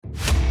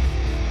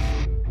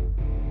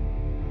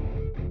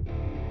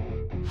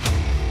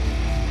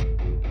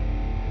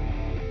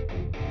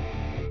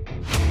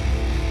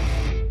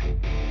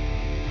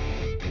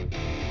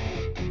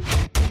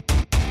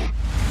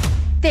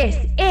This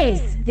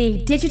is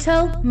the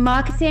Digital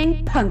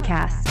Marketing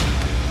Punkcast.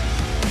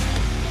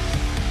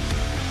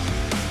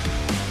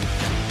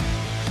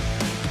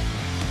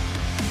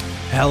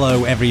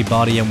 Hello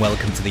everybody and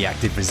welcome to the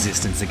Active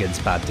Resistance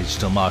Against Bad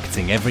Digital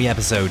Marketing. Every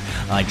episode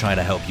I try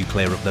to help you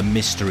clear up the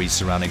mysteries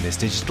surrounding this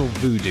digital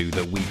voodoo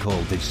that we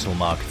call digital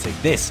marketing.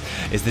 This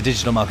is the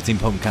Digital Marketing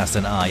Punkcast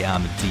and I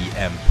am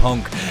DM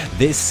Punk.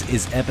 This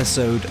is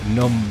episode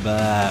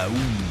number...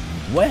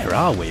 where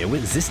are we?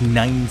 Is this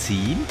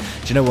 19? Do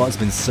you know what? It's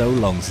been so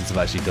long since I've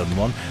actually done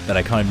one that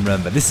I can't even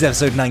remember. This is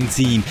episode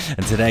 19,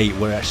 and today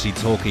we're actually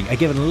talking. I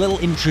give a little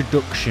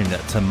introduction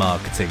to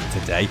marketing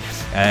today.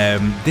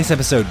 This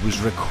episode was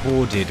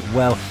recorded,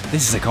 well,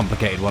 this is a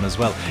complicated one as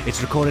well.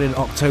 It's recorded in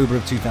October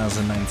of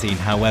 2019.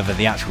 However,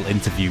 the actual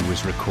interview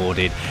was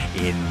recorded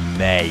in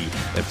May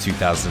of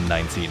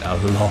 2019, a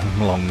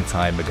long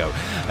time ago.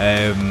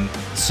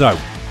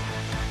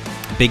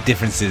 Big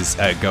differences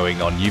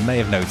going on. You may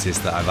have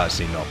noticed that I've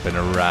actually not been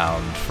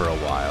around for a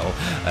while.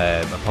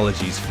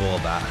 Apologies for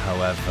that.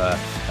 However,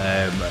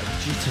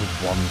 due to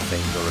one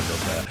thing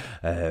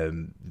or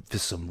another, for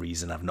some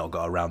reason I've not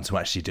got around to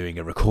actually doing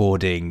a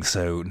recording.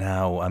 So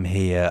now I'm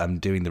here, I'm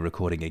doing the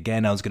recording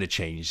again. I was going to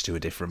change to a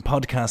different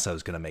podcast. I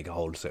was going to make a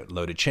whole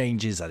load of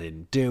changes. I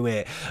didn't do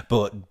it,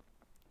 but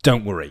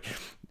don't worry.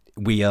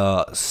 We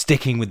are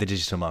sticking with the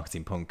Digital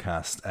Marketing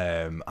Punkcast.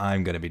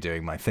 I'm going to be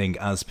doing my thing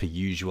as per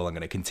usual. I'm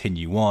going to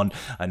continue on.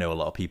 I know a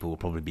lot of people will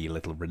probably be a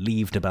little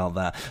relieved about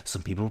that.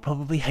 Some people will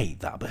probably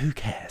hate that, but who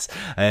cares?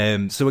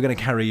 So we're going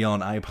to carry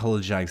on. I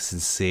apologize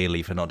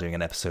sincerely for not doing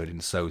an episode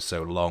in so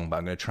long, but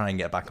I'm going to try and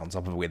get back on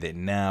top of with it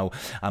now.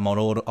 I'm on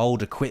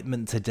old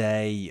equipment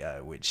today,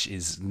 which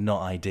is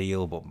not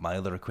ideal, but my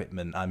other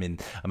equipment, I'm in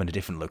a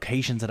different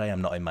location today.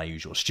 I'm not in my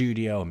usual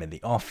studio. I'm in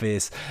the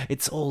office.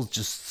 It's all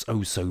just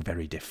so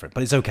very different.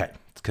 But it's okay,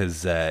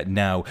 because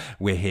now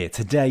we're here.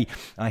 Today,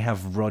 I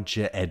have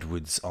Roger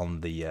Edwards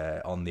on the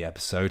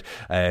episode.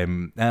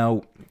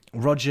 Now,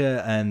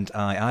 Roger and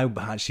I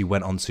actually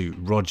went on to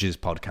Roger's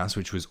podcast,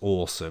 which was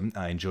awesome.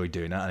 I enjoyed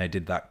doing that, and I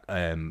did that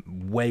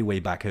way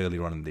back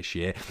earlier on in this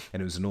year,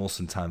 and it was an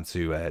awesome time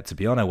to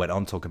be on. I went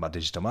on talking about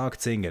digital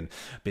marketing and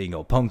being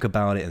all punk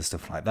about it and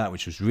stuff like that,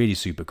 which was really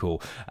super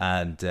cool.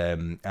 And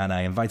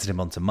I invited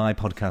him onto my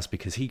podcast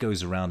because he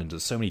goes around and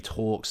does so many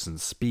talks and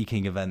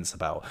speaking events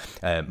about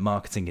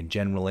marketing in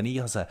general, and he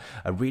has a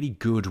really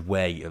good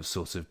way of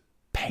sort of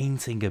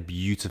painting a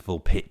beautiful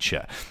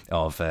picture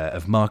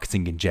of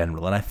marketing in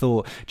general. And I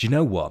thought, do you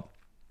know what?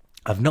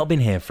 I've not been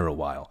here for a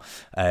while.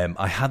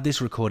 I had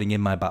this recording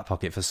in my back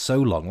pocket for so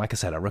long. Like I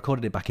said, I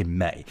recorded it back in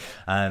May,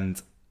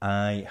 and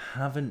I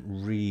haven't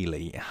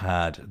really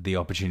had the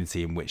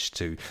opportunity in which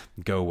to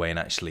go away and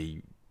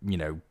actually,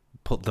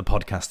 put the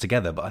podcast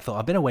together. But I thought,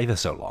 I've been away for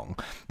so long.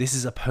 This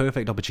is a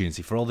perfect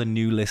opportunity for all the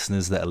new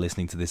listeners that are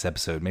listening to this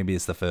episode. Maybe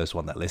it's the first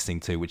one they're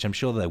listening to, which I'm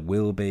sure there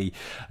will be.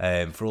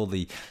 For all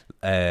the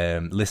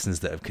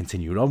listeners that have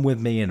continued on with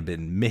me and have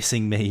been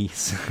missing me,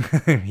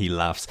 he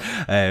laughs,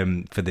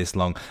 for this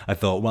long. I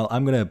thought, well,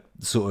 I'm going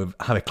to sort of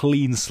have a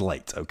clean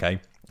slate,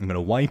 okay? I'm going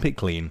to wipe it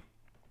clean.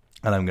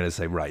 And I'm going to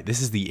say, right, this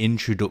is the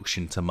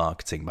Introduction to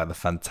Marketing by the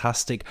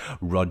fantastic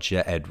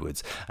Roger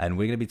Edwards. And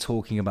we're going to be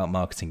talking about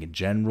marketing in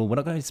general. We're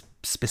not going to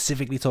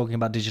specifically talking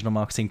about digital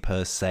marketing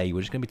per se. We're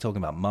just going to be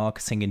talking about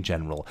marketing in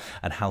general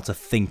and how to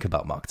think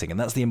about marketing. And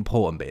that's the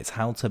important bit. It's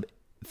how to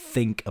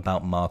think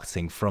about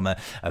marketing from a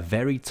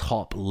very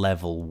top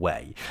level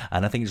way.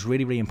 And I think it's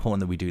really important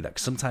that we do that,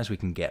 because sometimes we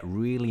can get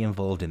really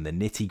involved in the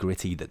nitty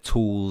gritty, the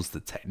tools, the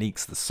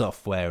techniques, the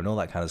software and all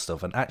that kind of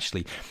stuff. And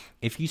actually,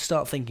 if you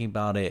start thinking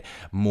about it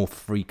more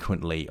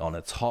frequently on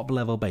a top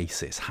level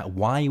basis,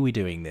 why are we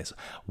doing this?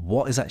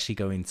 What is actually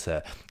going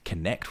to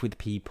connect with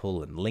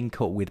people and link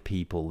up with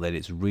people? Then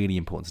it's really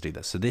important to do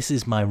that. So this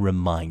is my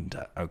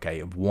reminder, okay,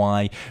 of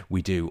why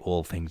we do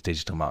all things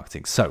digital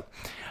marketing. So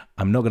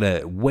I'm not going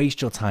to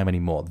waste your time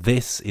anymore.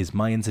 This is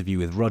my interview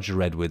with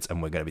Roger Edwards,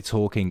 and we're going to be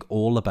talking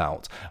all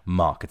about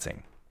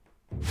marketing.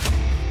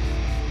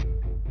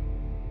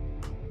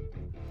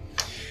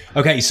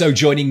 Okay, so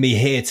joining me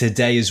here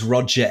today is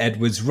Roger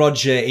Edwards.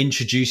 Roger,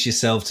 introduce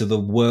yourself to the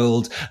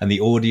world and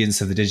the audience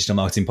of the Digital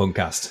Marketing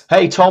Punkcast.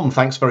 Hey, Tom,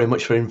 thanks very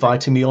much for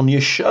inviting me on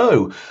your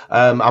show.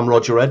 I'm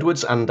Roger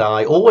Edwards, and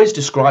I always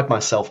describe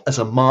myself as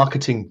a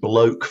marketing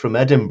bloke from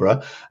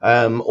Edinburgh.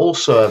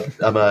 Also,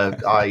 I'm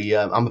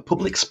a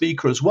public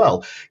speaker as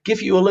well.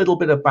 Give you a little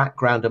bit of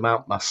background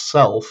about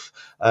myself.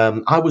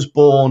 I was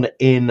born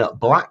in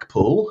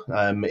Blackpool,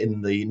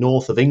 in the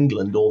north of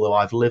England, although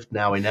I've lived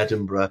now in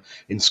Edinburgh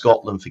in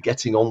Scotland for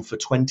getting on for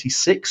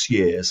 26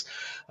 years.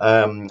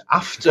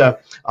 After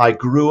I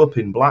grew up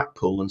in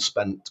Blackpool and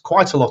spent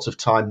quite a lot of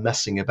time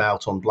messing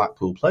about on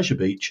Blackpool Pleasure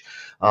Beach,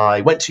 I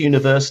went to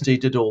university,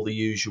 did all the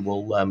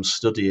usual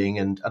studying,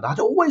 and I'd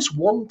always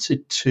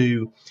wanted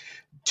to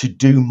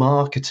do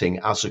marketing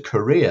as a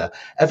career.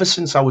 Ever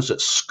since I was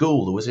at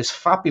school, there was this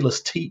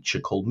fabulous teacher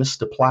called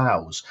Mr.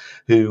 Plows,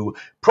 who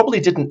probably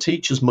didn't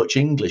teach us much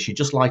English. He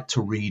just liked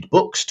to read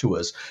books to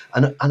us.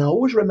 And I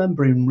always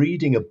remember him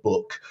reading a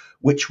book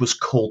which was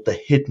called The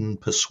Hidden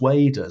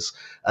Persuaders.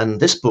 And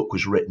this book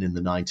was written in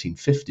the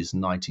 1950s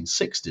and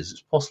 1960s.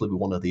 It's possibly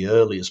one of the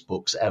earliest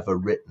books ever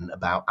written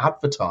about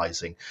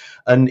advertising.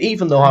 And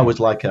even though I was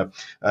like a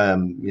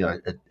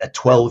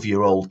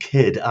 12-year-old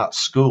kid at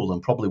school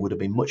and probably would have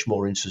been much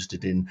more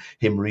interested in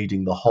him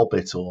reading The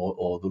Hobbit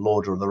or The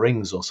Lord of the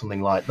Rings or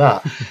something like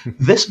that,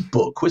 this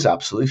book was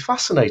absolutely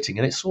fascinating,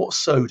 and it sort of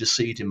sowed a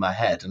seed in my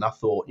head. And I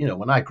thought,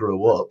 when I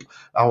grow up,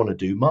 I want to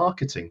do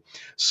marketing.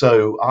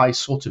 So I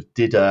sort of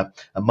did a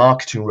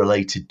marketing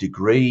related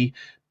degree,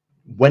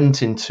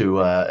 went into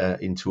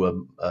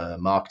a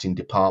marketing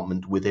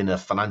department within a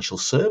financial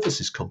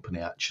services company,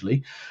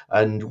 actually,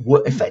 and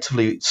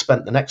effectively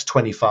spent the next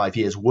 25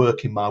 years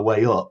working my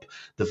way up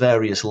the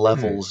various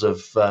levels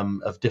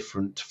of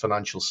different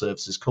financial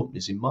services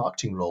companies in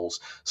marketing roles.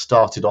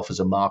 Started off as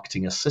a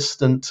marketing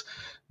assistant,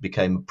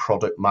 became a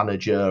product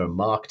manager, a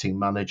marketing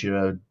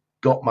manager,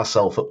 got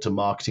myself up to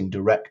marketing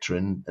director,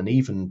 and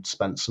even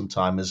spent some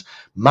time as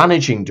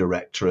managing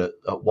director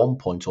at one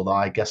point, although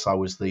I guess I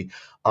was the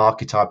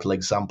archetypal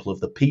example of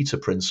the Peter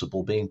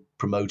principle, being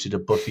promoted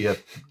above your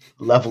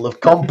level of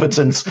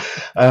competence.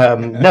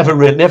 Never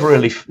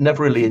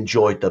really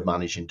enjoyed the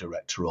managing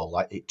director role.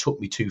 It took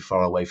me too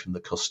far away from the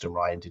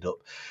customer. I ended up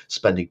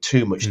spending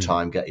too much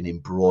time getting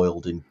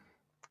embroiled in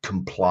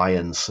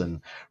compliance and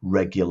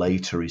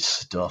regulatory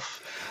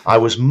stuff. I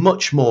was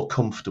much more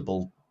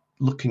comfortable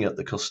looking at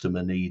the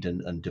customer need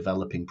and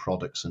developing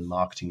products and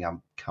marketing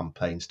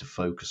campaigns to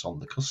focus on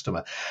the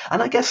customer.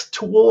 And I guess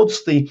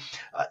towards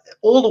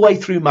all the way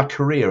through my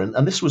career,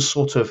 and this was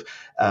sort of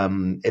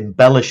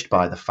embellished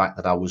by the fact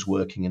that I was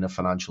working in a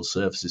financial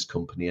services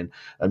company.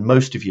 And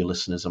most of your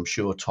listeners, I'm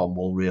sure, Tom,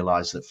 will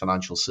realize that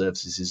financial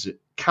services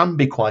can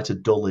be quite a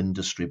dull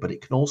industry, but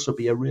it can also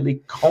be a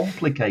really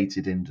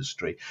complicated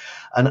industry.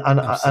 And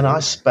I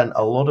spent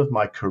a lot of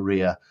my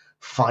career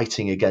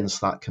fighting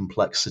against that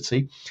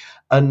complexity.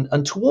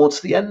 And towards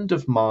the end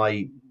of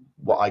my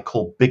what I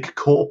call big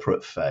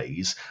corporate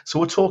phase, so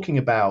we're talking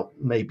about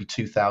maybe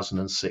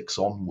 2006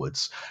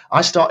 onwards,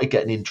 I started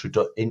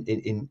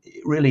getting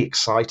really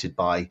excited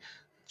by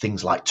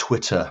things like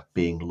Twitter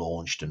being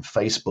launched and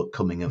Facebook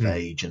coming of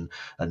age and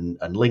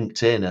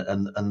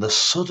LinkedIn and the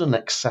sudden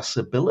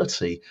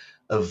accessibility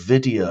of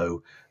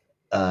video.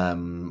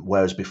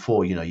 Whereas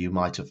before, you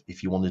might have,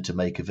 if you wanted to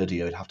make a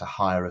video, you'd have to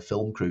hire a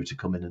film crew to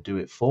come in and do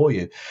it for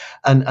you.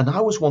 And I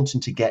was wanting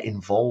to get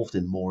involved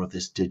in more of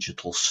this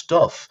digital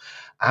stuff.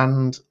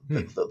 And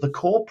the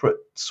corporate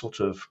sort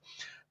of,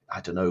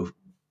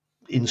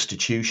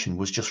 institution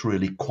was just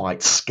really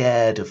quite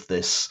scared of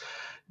this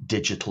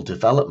digital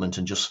development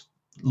and just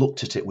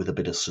looked at it with a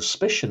bit of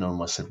suspicion.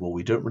 And I said, well,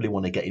 we don't really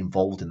want to get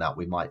involved in that.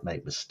 We might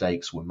make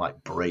mistakes. We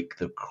might break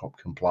the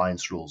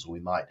compliance rules. We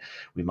might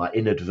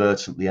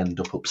inadvertently end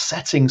up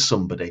upsetting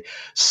somebody.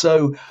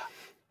 So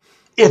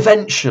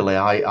eventually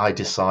I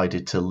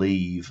decided to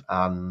leave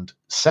and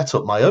set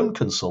up my own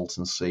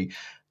consultancy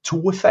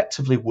to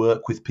effectively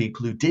work with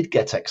people who did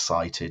get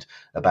excited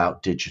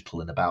about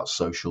digital and about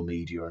social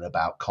media and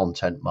about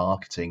content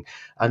marketing.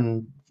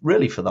 And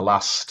really for the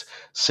last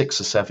 6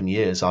 or 7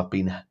 years, I've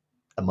been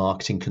a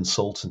marketing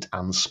consultant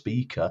and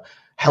speaker,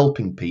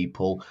 helping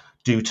people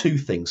do two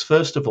things.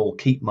 First of all,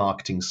 keep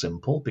marketing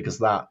simple, because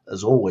that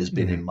has always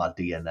been in my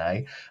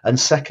DNA. And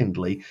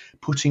secondly,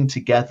 putting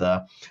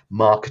together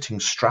marketing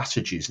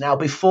strategies. Now,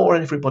 before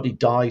everybody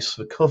dives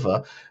for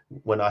cover,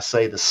 when I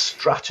say the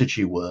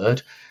strategy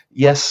word,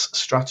 yes,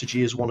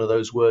 strategy is one of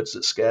those words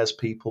that scares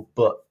people,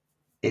 but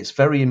it's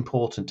very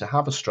important to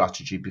have a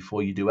strategy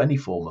before you do any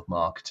form of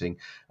marketing.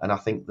 And I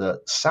think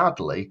that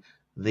sadly,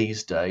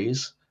 these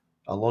days,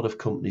 a lot of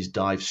companies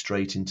dive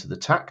straight into the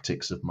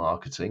tactics of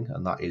marketing,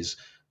 and that is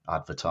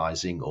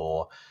advertising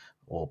or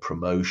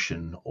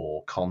promotion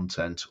or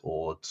content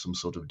or some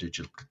sort of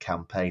digital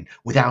campaign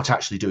without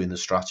actually doing the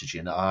strategy.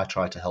 And I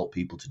try to help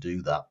people to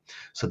do that.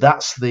 So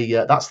that's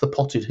the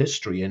potted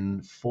history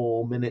in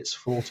 4 minutes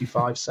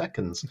 45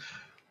 seconds.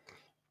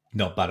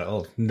 Not bad at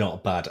all.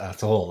 Not bad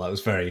at all. That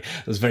was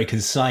very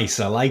concise.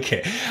 I like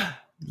it.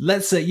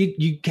 Let's say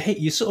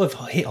you sort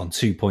of hit on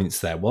 2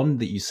 points there. One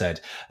that you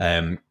said,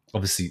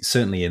 obviously,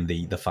 certainly in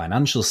the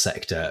financial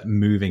sector,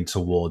 moving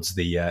towards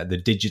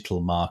the digital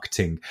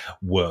marketing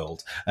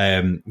world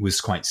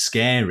was quite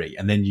scary.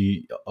 And then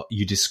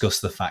you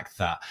discussed the fact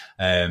that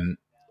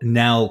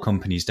now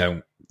companies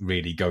don't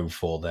really go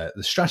for the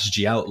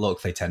strategy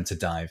outlook. They tend to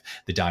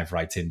dive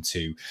right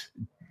into,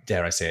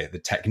 dare I say it, the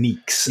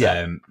techniques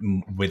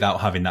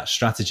without having that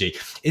strategy.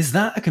 Is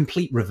that a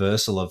complete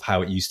reversal of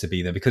how it used to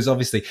be then? Because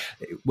obviously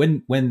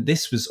when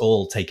this was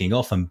all taking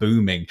off and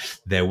booming,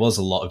 there was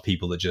a lot of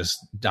people that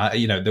just,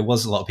 there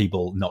was a lot of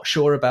people not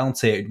sure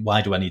about it.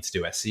 Why do I need to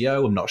do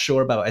SEO? I'm not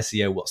sure about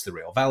SEO. What's the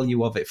real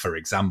value of it, for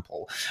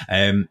example?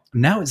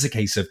 Now it's a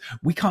case of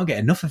we can't get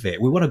enough of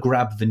it. We want to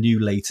grab the new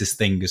latest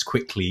thing as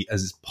quickly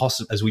as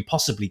we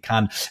possibly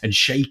can and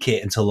shake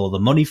it until all the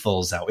money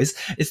falls out.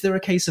 Is there a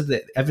case of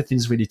that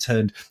everything's really really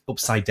turned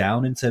upside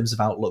down in terms of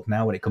outlook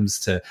now when it comes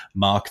to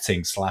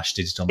marketing /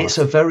 digital marketing? It's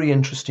a very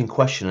interesting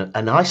question.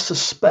 And I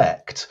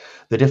suspect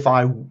that if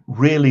I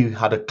really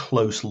had a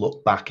close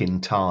look back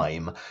in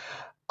time,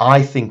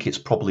 I think it's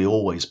probably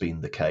always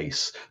been the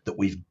case that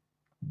we've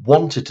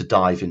wanted to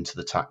dive into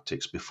the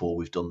tactics before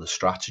we've done the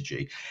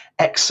strategy,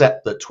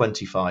 except that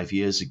 25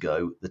 years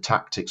ago, the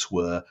tactics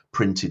were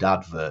printed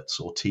adverts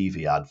or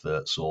TV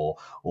adverts or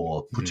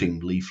putting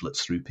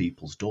leaflets through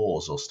people's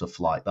doors or stuff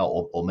like that,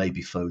 or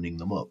maybe phoning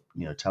them up,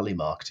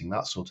 telemarketing,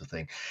 that sort of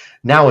thing.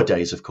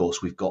 Nowadays, of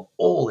course, we've got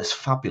all this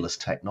fabulous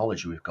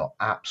technology. We've got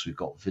apps, we've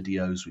got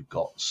videos, we've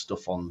got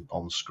stuff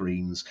on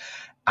screens.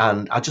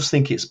 And I just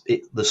think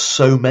there's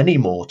so many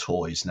more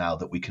toys now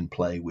that we can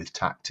play with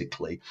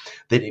tactically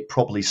that it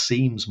probably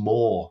seems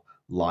more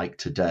like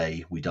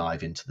today we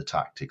dive into the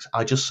tactics.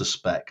 I just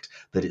suspect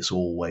that it's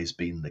always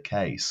been the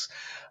case.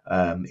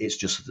 It's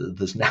just that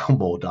there's now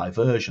more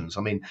diversions.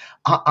 I mean,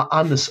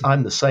 I'm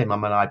the same. I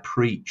mean, I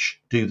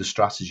preach, do the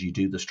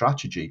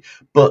strategy.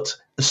 But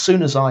as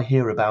soon as I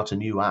hear about a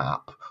new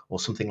app or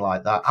something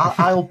like that,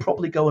 I'll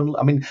probably go and...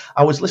 I mean,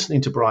 I was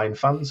listening to Brian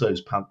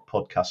Fanzo's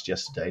podcast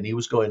yesterday, and he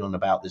was going on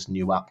about this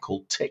new app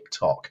called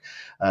TikTok,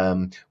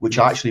 which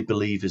I actually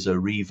believe is a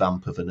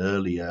revamp of an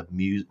earlier,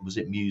 was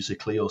it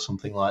Musical.ly or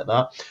something like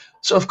that?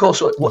 So, of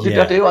course, what did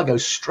I do? I go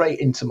straight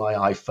into my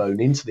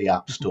iPhone, into the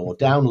App Store,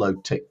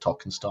 download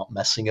TikTok and start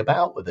messing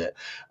about with it.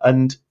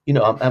 And,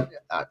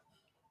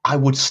 I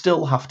would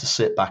still have to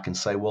sit back and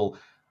say, well,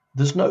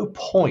 there's no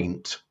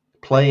point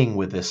playing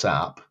with this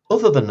app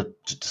other than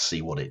to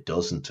see what it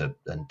does and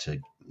to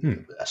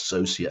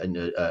associate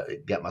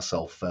and get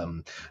myself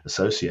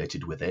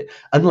associated with it,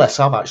 unless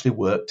I've actually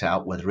worked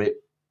out whether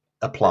it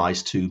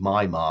applies to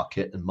my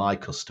market and my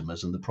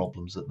customers and the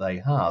problems that they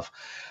have.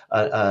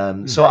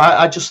 So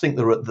I just think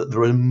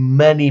there are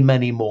many,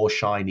 many more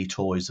shiny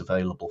toys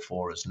available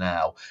for us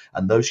now,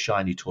 and those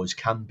shiny toys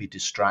can be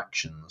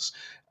distractions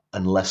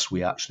unless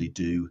we actually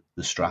do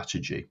the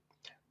strategy.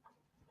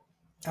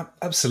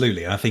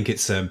 Absolutely. And I think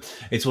it's one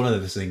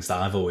of those things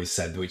that I've always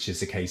said, which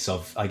is a case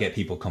of, I get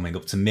people coming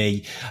up to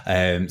me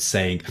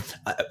saying,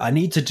 I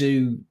need to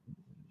do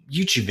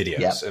YouTube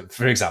videos. Yep.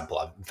 For example,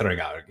 I'm throwing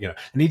out, I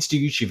need to do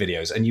YouTube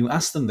videos. And you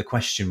ask them the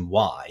question,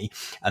 why?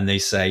 And they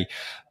say,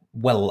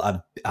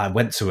 well, I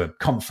went to a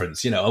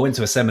conference, I went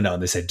to a seminar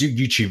and they said, do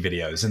YouTube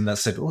videos. And I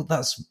said, well,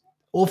 that's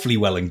awfully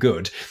well and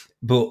good,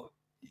 but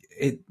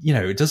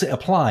does it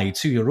apply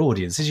to your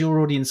audience? Is your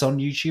audience on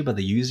YouTube? Are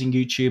they using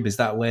YouTube? Is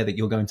that where that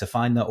you're going to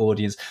find that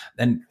audience?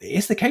 And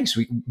it's the case.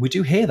 We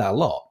do hear that a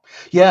lot.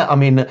 Yeah, I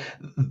mean,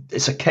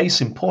 it's a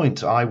case in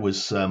point. I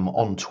was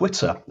on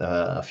Twitter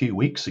a few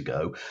weeks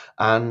ago,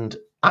 and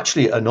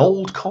actually an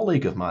old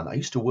colleague of mine I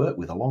used to work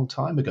with a long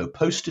time ago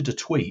posted a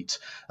tweet,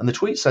 and the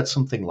tweet said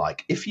something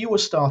like, if you were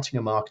starting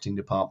a marketing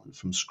department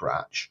from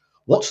scratch,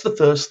 what's the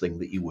first thing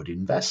that you would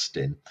invest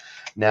in?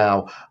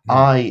 Now,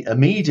 I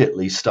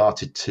immediately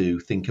started to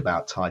think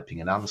about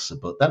typing an answer,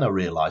 but then I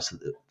realized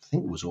that I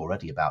think there was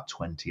already about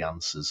 20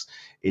 answers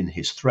in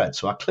his thread.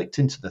 So I clicked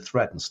into the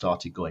thread and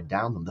started going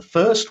down them. The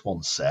first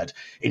one said,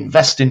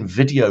 invest in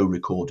video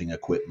recording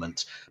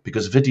equipment,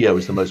 because video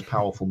is the most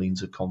powerful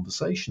means of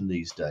conversation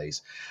these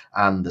days.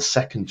 And the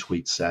second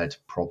tweet said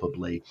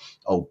probably,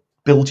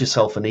 build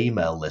yourself an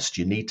email list.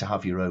 You need to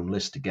have your own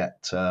list to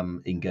get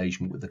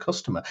engagement with the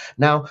customer.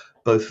 Now,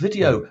 both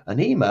video and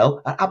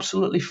email are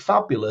absolutely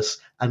fabulous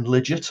and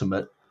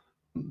legitimate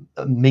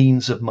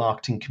means of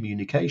marketing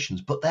communications,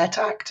 but they're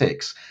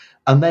tactics.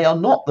 And they are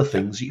not the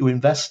things that you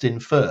invest in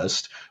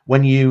first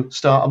when you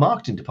start a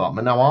marketing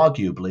department. Now,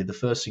 arguably, the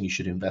first thing you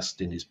should invest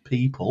in is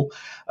people,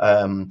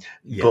 but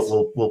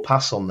we'll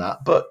pass on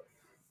that. But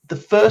the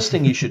first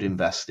thing you should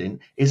invest in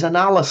is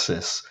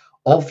analysis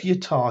of your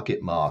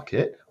target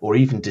market, or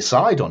even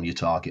decide on your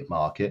target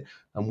market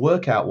and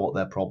work out what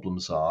their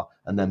problems are,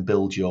 and then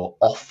build your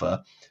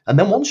offer. And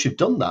then once you've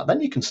done that,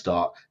 then you can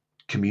start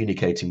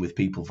communicating with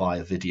people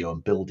via video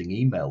and building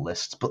email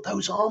lists. But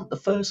those aren't the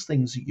first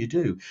things that you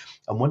do.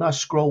 And when I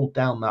scrolled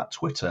down that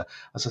Twitter,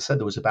 as I said,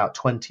 there was about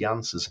 20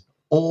 answers.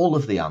 All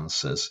of the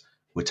answers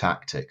were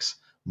tactics.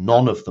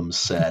 None of them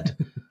said,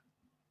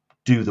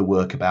 do the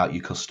work about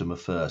your customer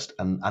first.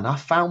 And I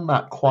found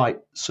that quite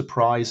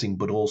surprising,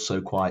 but also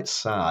quite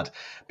sad,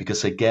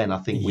 because again, I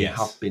think we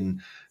have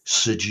been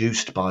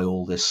seduced by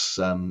all this,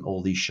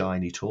 all these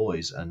shiny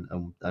toys,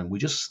 and we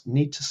just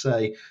need to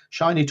say,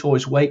 shiny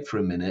toys, wait for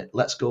a minute,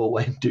 let's go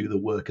away and do the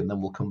work, and then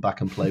we'll come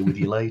back and play with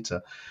you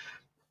later.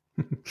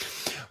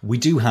 We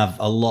do have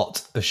a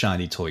lot of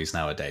shiny toys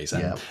nowadays,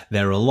 and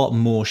there are a lot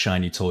more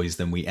shiny toys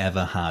than we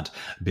ever had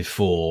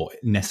before,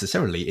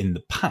 necessarily in the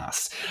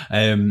past.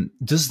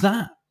 Does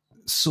that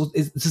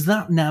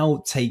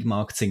now take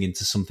marketing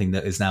into something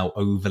that is now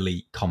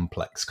overly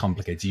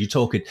complicated? You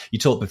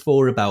talked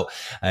before about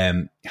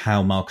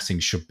how marketing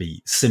should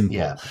be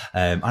simple,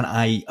 and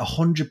I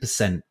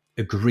 100%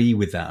 agree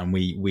with that, and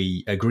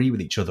we agree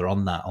with each other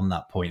on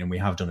that point, and we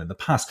have done in the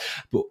past.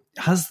 But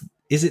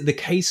is it the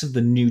case of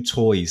the new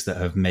toys that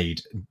have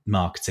made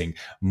marketing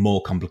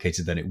more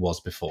complicated than it was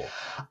before?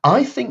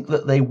 I think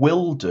that they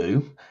will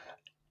do,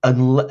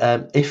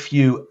 if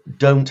you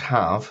don't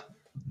have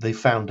the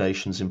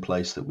foundations in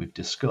place that we've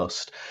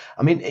discussed.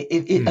 I mean,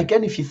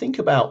 again, if you think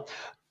about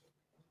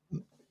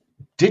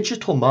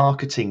digital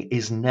marketing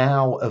is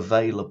now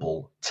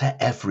available to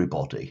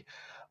everybody.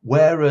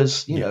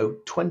 Whereas,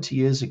 20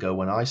 years ago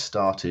when I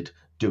started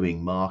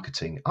doing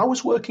marketing, I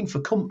was working for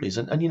companies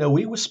and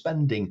we were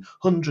spending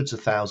hundreds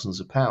of thousands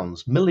of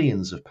pounds,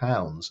 millions of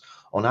pounds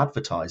on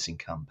advertising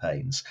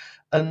campaigns.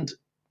 And,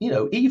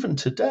 even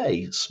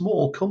today,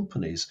 small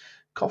companies,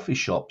 coffee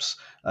shops,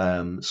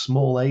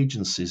 small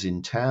agencies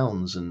in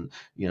towns and,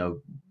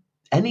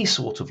 any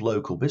sort of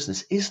local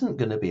business isn't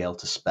going to be able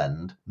to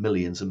spend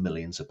millions and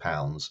millions of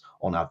pounds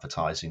on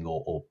advertising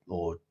or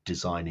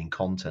designing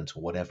content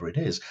or whatever it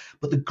is.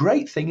 But the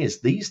great thing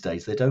is these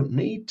days they don't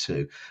need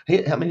to.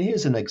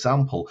 Here's an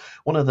example.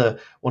 One of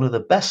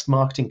the best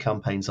marketing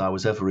campaigns I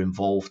was ever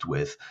involved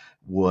with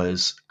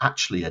was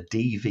actually a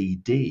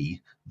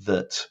DVD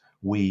that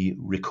we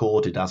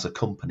recorded as a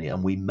company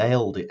and we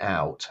mailed it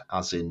out,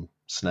 as in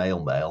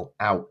snail mail,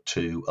 out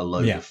to a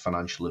load of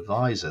financial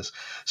advisors.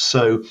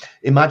 So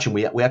imagine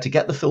we had to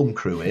get the film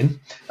crew in,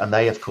 and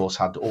they of course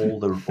had all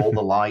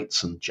the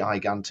lights and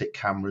gigantic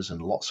cameras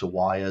and lots of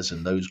wires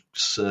and those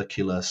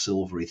circular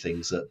silvery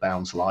things that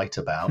bounce light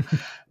about.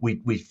 we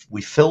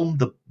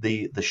filmed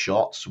the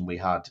shots and we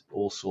had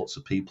all sorts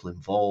of people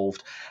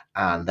involved,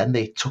 and then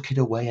they took it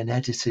away and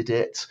edited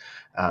it,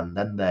 and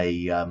then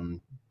they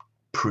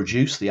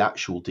produce the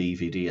actual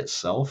DVD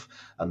itself,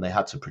 and they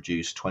had to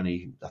produce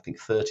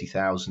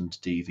 30,000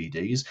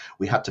 DVDs.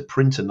 We had to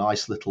print a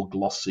nice little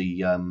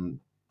glossy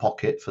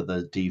pocket for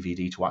the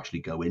DVD to actually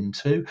go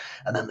into,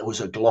 and then there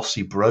was a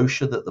glossy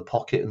brochure that the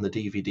pocket and the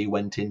DVD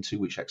went into,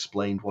 which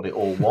explained what it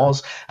all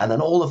was, and then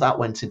all of that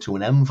went into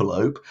an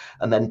envelope,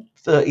 and then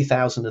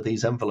 30,000 of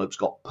these envelopes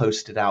got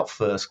posted out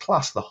first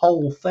class. The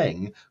whole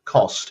thing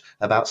cost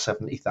about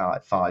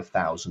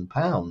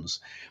 £75,000.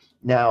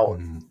 Now,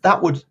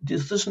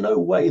 there's no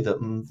way that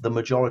the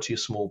majority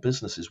of small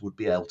businesses would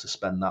be able to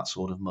spend that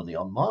sort of money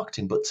on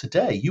marketing. But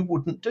today, you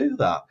wouldn't do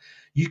that.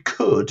 You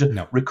could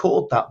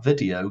record that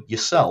video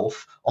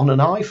yourself on an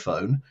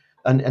iPhone,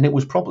 and it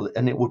would probably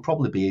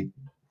be,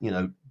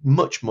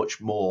 much, much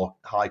more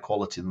high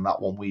quality than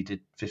that one we did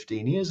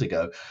 15 years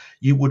ago.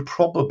 You would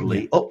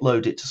probably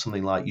upload it to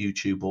something like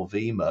YouTube or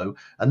Vimeo,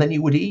 and then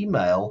you would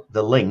email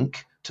the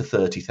link to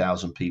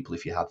 30,000 people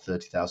if you had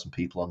 30,000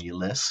 people on your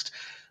list.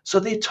 So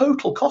the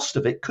total cost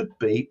of it could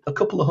be a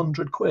couple of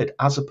 £100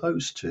 as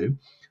opposed to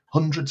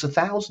hundreds of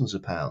thousands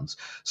of pounds.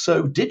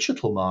 So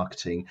digital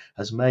marketing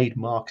has made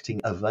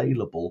marketing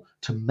available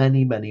to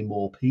many, many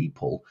more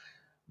people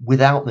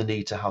without the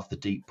need to have the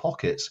deep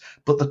pockets.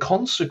 But the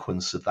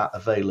consequence of that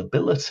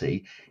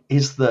availability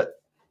is that,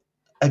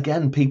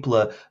 again,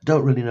 people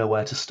don't really know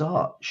where to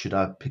start. Should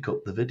I pick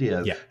up the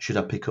video? Should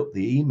I pick up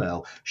the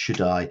email?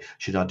 Should I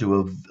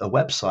do a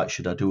website?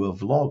 Should I do a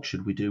vlog?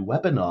 Should we do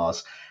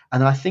webinars?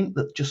 And I think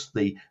that just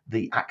the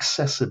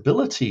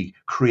accessibility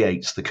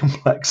creates the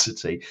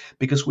complexity,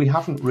 because we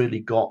haven't really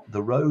got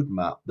the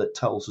roadmap that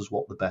tells us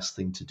what the best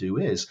thing to do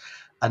is.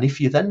 And if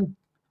you then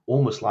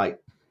almost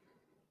like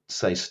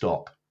say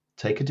stop,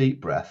 take a deep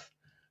breath,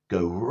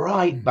 go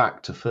right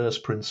back to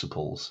first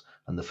principles.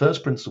 And the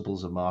first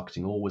principles of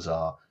marketing always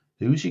are: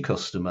 who's your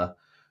customer?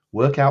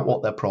 Work out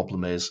what their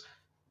problem is.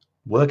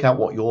 Work out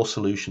what your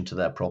solution to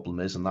their problem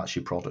is, and that's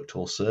your product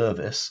or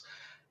service.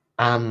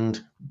 And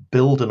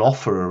build an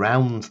offer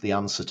around the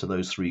answer to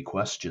those three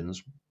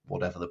questions,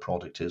 whatever the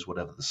product is,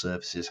 whatever the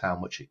service is, how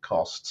much it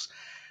costs.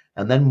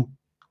 And then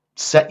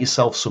set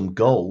yourself some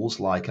goals,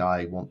 like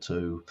I want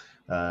to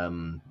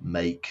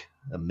make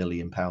 £1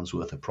 million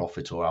worth of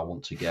profit, or I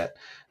want to get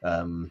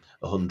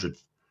 100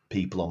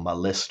 people on my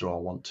list, or I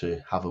want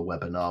to have a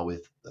webinar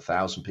with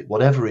 1,000 people,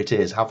 whatever it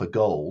is, have a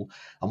goal.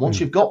 And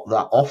once you've got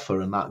that offer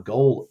and that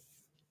goal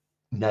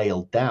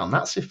nailed down,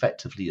 that's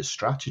effectively a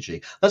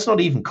strategy. Let's not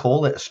even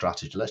call it a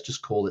strategy. Let's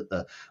just call it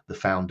the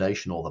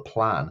foundation or the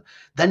plan.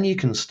 Then you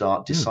can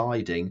start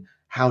deciding,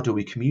 how do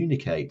we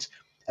communicate?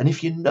 And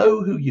if you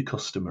know who your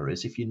customer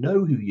is, if you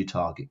know who your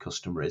target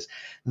customer is,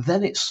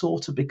 then it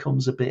sort of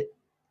becomes a bit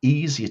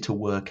easier to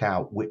work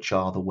out which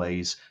are the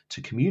ways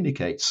to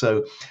communicate.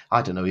 So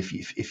I don't know,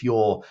 if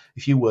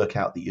you work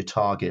out that your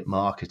target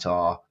market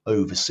are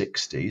over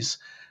 60s,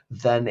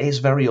 then it's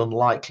very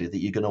unlikely that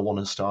you're going to want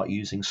to start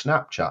using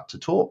Snapchat to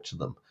talk to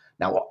them.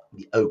 Now,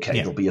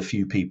 there'll be a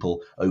few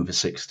people over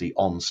 60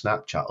 on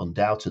Snapchat,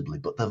 undoubtedly,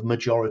 but the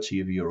majority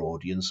of your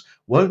audience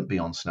won't be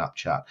on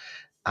Snapchat.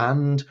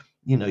 And,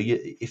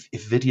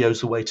 if video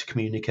is the way to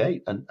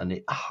communicate, and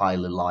it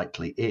highly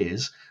likely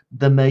is,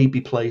 there may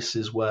be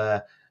places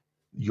where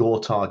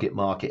your target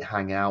market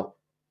hang out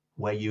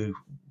where you'll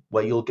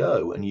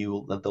go, and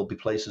there'll be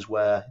places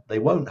where they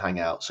won't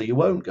hang out, so you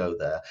won't go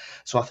there.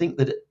 So I think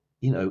that,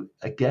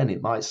 again,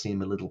 it might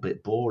seem a little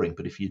bit boring,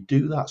 but if you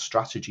do that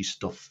strategy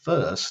stuff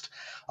first,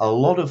 a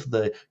lot of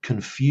the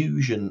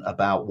confusion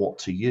about what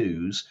to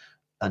use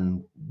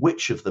and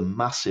which of the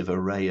massive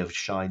array of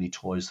shiny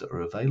toys that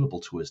are available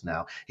to us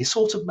now, it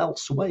sort of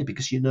melts away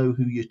because you know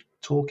who you're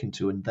talking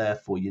to, and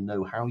therefore you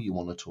know how you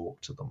want to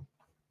talk to them.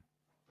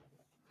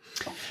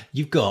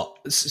 You've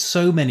got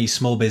so many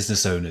small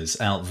business owners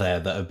out there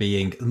that are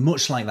being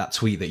much like that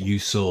tweet that you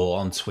saw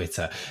on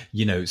Twitter.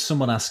 You know,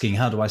 someone asking,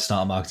 how do I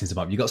start a marketing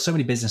department? You've got so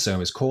many business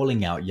owners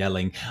calling out,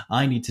 yelling,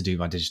 I need to do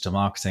my digital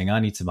marketing.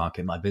 I need to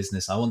market my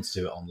business. I want to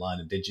do it online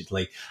and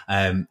digitally.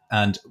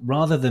 And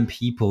rather than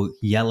people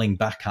yelling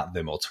back at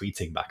them or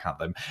tweeting back at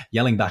them,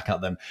 yelling back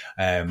at them,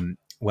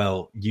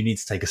 well, you need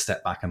to take a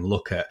step back and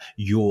look at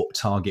your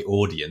target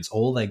audience.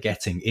 All they're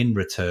getting in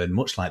return,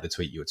 much like the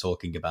tweet you were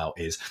talking about,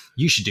 is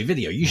you should do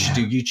video, you should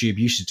do YouTube,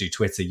 you should do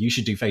Twitter, you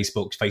should do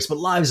Facebook. Facebook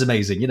Live is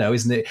amazing, you know,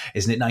 isn't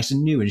it nice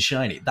and new and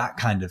shiny? That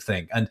kind of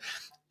thing. And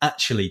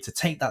actually, to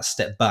take that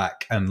step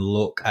back and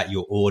look at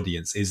your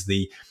audience is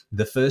the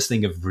first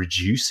thing of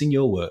reducing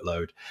your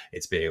workload.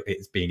 It's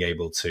being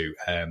able to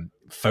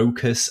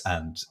focus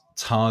and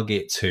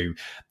target to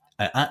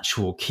an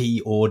actual key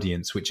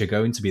audience, which are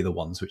going to be the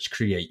ones which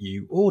create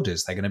you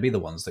orders. They're going to be the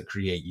ones that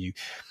create you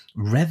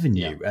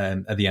revenue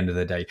at the end of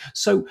the day.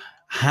 So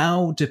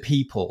how do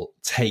people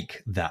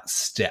take that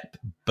step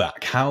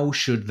back? How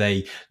should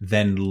they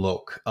then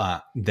look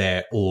at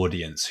their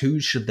audience? Who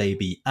should they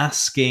be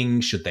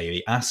asking? Should they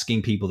be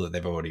asking people that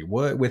they've already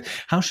worked with?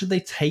 How should they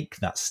take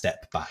that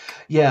step back?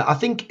 Yeah, I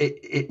think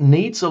it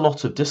needs a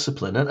lot of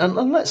discipline. And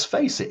let's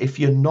face it, if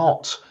you're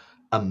not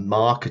a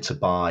marketer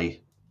by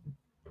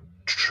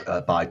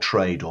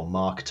trade or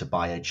marketer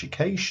by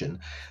education,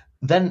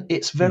 then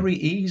it's very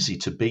easy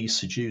to be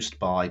seduced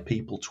by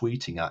people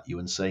tweeting at you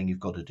and saying you've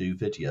got to do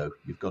video,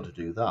 you've got to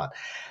do that.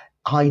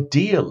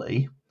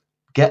 Ideally,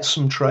 get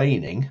some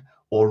training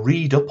or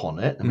read up on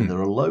it. I mean,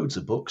 there are loads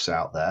of books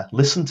out there.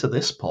 Listen to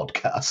this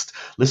podcast,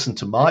 listen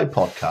to my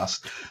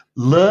podcast,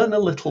 learn a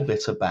little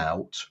bit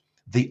about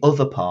the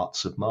other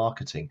parts of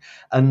marketing.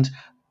 And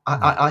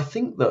I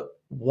think that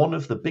one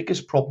of the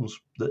biggest problems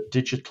that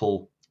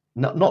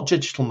not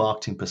digital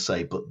marketing per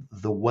se, but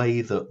the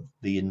way that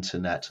the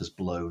internet has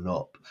blown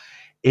up,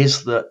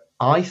 is that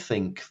I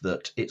think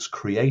that it's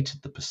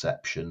created the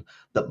perception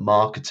that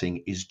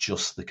marketing is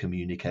just the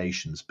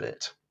communications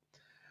bit,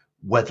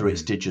 whether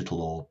it's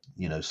digital or,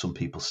 you know, some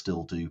people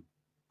still do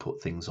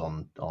put things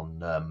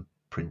on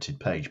printed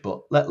page.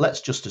 But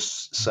let's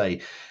just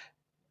say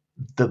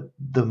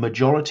the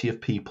majority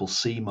of people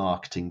see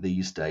marketing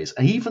these days,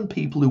 and even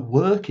people who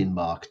work in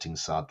marketing,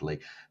 sadly,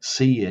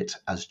 see it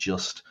as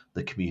just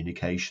the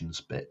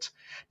communications bit.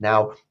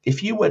 Now,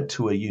 if you went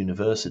to a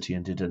university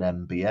and did an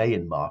MBA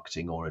in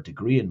marketing or a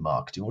degree in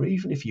marketing, or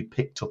even if you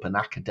picked up an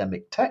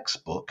academic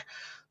textbook,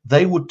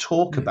 they would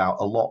talk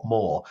about a lot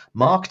more.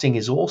 Marketing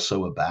is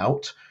also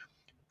about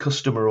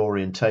customer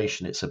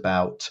orientation. It's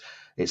about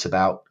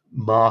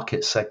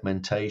market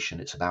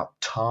segmentation. It's about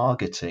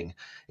targeting.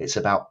 It's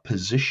about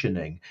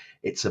positioning.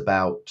 It's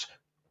about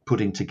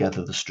putting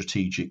together the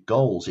strategic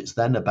goals. It's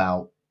then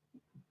about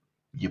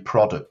your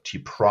product,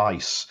 your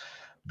price,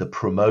 the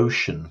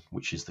promotion,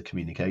 which is the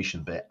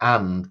communication bit,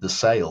 and the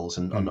sales.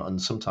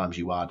 And sometimes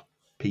you add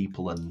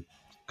people and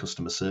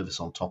customer service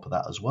on top of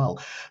that as well.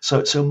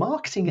 So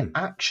marketing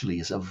actually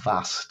is a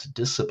vast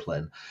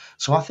discipline.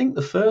 So I think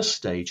the first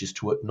stage is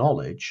to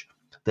acknowledge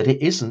that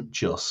it isn't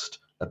just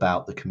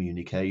about the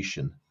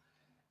communication,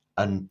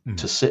 and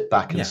to sit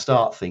back and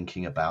start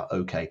thinking about,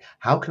 okay,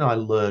 how can I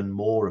learn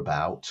more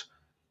about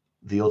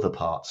the other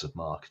parts of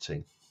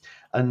marketing?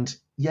 And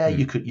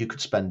you could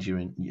spend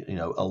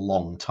a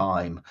long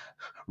time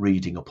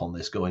reading up on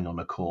this, going on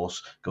a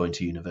course, going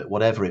to university,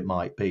 whatever it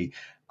might be.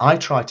 I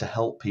try to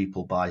help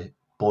people by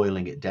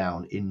boiling it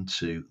down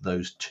into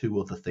those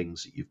two other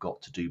things that you've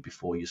got to do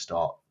before you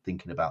start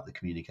thinking about the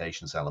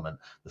communications element.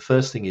 The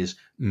first thing is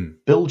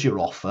build your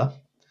offer,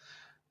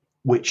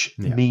 which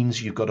means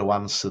you've got to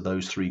answer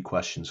those three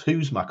questions.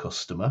 Who's my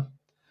customer?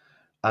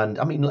 And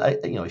I mean,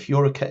 if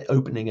you're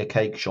opening a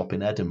cake shop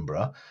in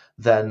Edinburgh,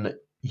 then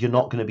you're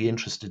not going to be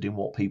interested in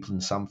what people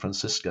in San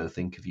Francisco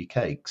think of your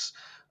cakes,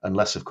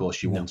 unless, of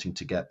course, you're wanting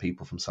to get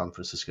people from San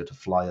Francisco to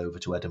fly over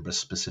to Edinburgh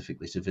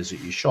specifically to visit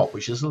your shop,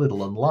 which is a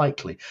little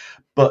unlikely.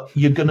 But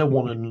you're going to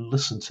want to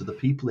listen to the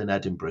people in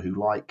Edinburgh who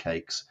like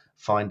cakes,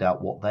 find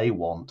out what they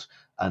want,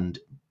 and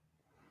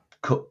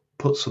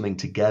put something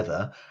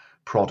together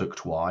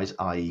product-wise,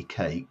 i.e.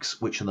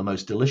 cakes, which are the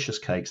most delicious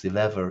cakes they've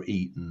ever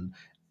eaten,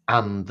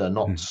 and they're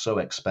not so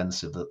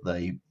expensive that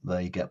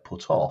they get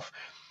put off.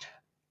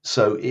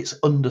 So it's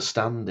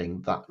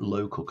understanding that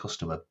local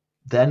customer.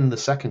 Then the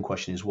second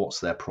question is,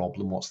 what's their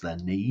problem? What's their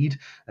need?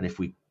 And if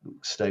we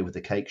stay with the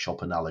cake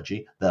shop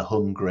analogy, they're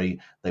hungry,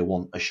 they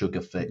want a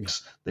sugar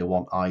fix, they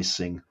want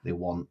icing, they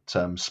want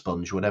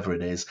sponge, whatever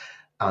it is.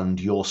 And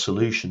your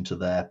solution to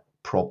their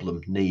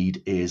problem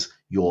need is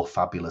your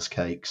fabulous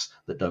cakes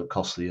that don't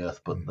cost the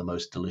earth, but the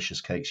most delicious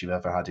cakes you've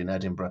ever had in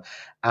Edinburgh.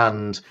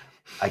 And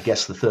I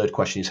guess the third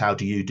question is, how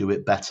do you do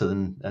it better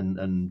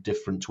and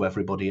different to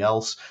everybody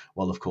else?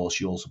 Well, of course,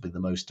 yours will be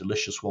the most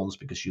delicious ones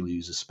because you'll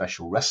use a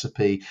special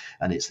recipe,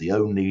 and it's the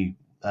only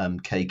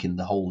cake in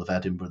the whole of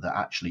Edinburgh that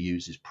actually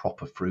uses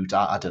proper fruit.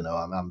 I don't know.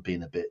 I'm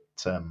being a bit.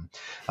 I'm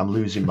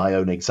losing my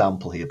own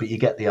example here, but you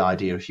get the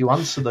idea. If you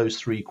answer those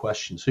three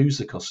questions: who's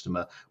the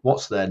customer?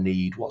 What's their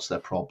need? What's their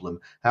problem?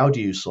 How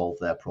do you solve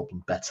their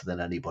problem better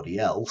than anybody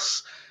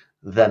else?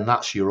 Then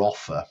that's your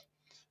offer.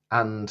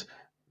 And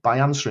by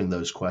answering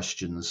those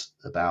questions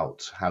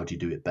about how do you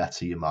do it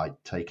better, you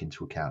might take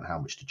into account how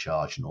much to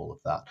charge and all of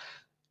that.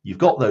 You've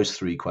got those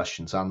three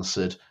questions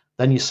answered.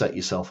 Then you set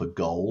yourself a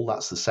goal.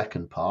 That's the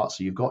second part.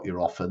 So you've got your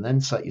offer, and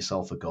then set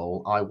yourself a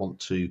goal. I want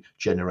to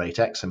generate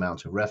X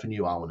amount of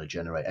revenue. I want to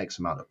generate X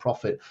amount of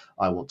profit.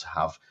 I want to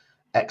have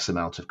X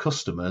amount of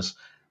customers.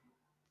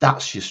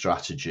 That's your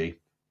strategy.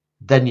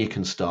 Then you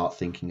can start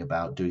thinking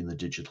about doing the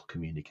digital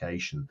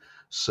communication.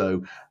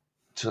 So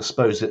I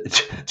suppose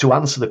to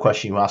answer the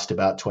question you asked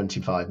about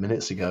 25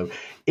 minutes ago,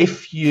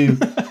 if you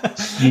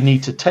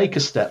need to take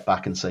a step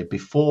back and say,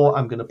 before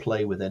I'm going to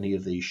play with any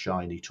of these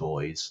shiny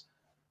toys,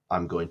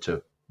 I'm going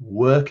to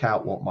work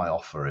out what my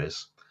offer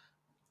is,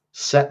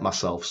 set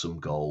myself some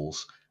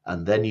goals,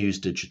 and then use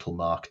digital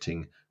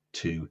marketing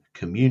to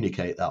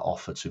communicate that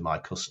offer to my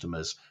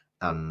customers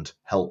and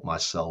help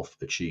myself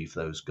achieve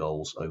those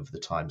goals over the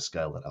time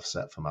scale that I've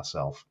set for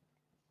myself.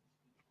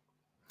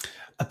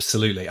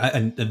 Absolutely.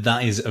 And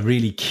that is a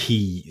really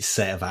key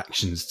set of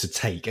actions to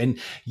take. And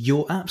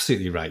you're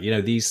absolutely right.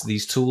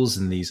 These tools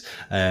and these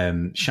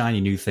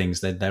shiny new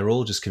things, they're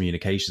all just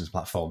communications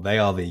platform. They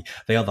are the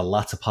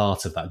latter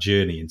part of that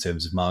journey in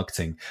terms of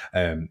marketing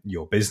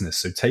your business.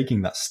 So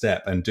taking that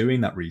step and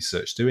doing that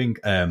research, doing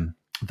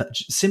that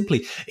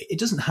simply, it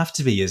doesn't have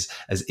to be as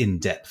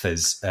in-depth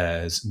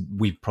as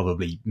we've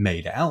probably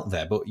made it out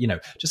there, but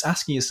just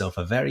asking yourself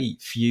a very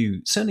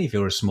few, certainly if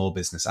you're a small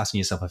business, asking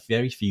yourself a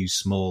very few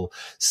small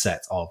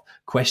set of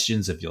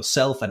questions of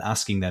yourself and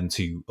asking them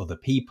to other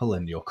people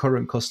and your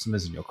current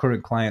customers and your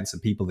current clients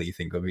and people that you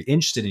think will be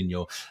interested in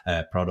your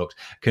product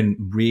can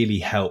really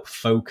help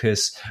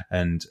focus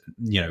and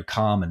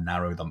calm and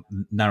narrow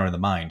the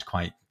mind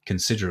quite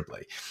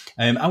considerably.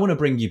 I want to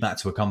bring you back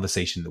to a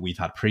conversation that we've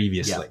had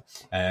previously,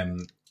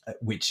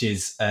 which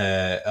is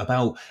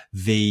about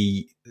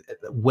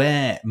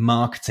where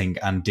marketing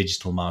and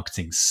digital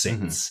marketing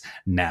sits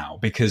now,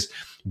 because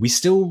we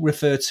still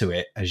refer to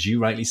it, as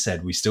you rightly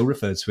said, we still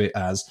refer to it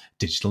as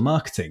digital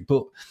marketing,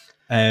 but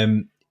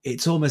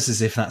it's almost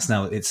as if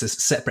it's a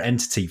separate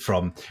entity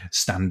from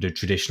standard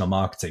traditional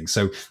marketing.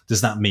 So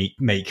does that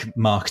make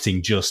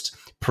marketing just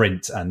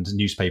print and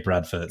newspaper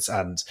adverts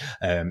and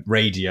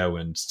radio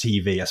and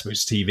TV? I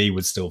suppose TV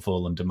would still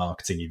fall under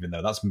marketing, even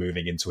though that's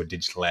moving into a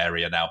digital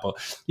area now. But,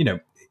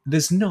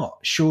 there's not,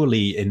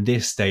 surely in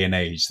this day and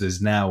age,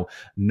 there's now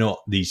not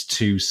these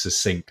two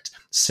succinct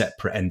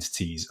separate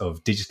entities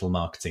of digital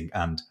marketing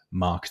and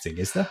marketing,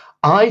 is there?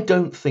 I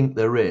don't think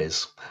there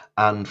is.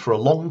 And for a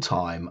long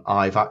time,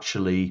 I've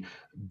actually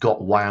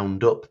got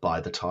wound up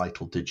by the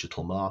title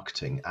digital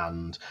marketing.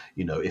 And,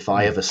 if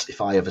I ever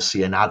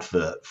see an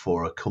advert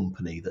for a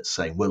company that's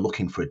saying we're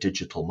looking for a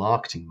digital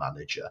marketing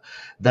manager,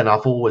 then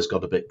I've always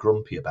got a bit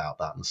grumpy about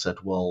that and said,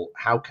 well,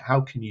 how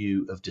can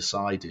you have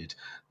decided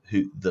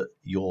that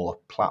your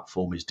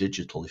platform is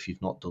digital if you've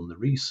not done the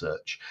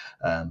research?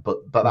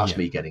 But that's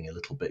me getting a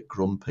little bit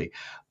grumpy.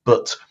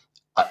 But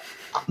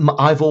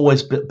I've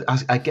always been,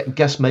 I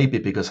guess maybe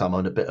because I'm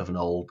on a bit of an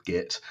old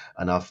git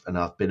and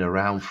I've been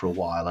around for a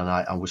while, and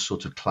I was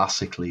sort of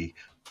classically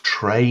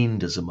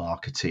trained as a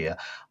marketeer.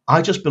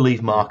 I just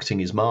believe marketing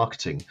is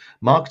marketing.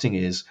 Marketing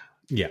is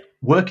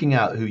working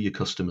out who your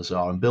customers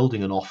are and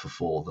building an offer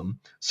for them,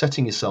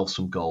 setting yourself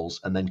some goals,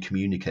 and then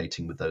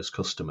communicating with those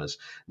customers.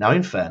 Now,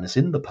 in fairness,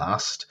 in the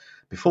past,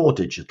 before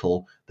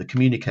digital, the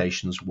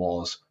communications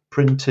was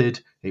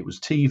printed, it was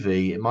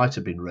TV, it might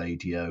have been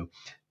radio,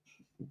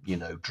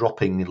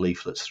 dropping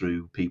leaflets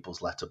through people's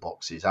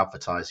letterboxes,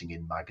 advertising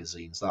in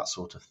magazines, that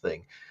sort of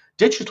thing.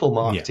 Digital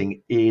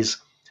marketing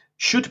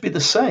should be the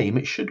same.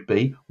 It should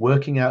be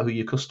working out who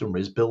your customer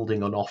is,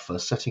 building an offer,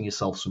 setting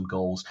yourself some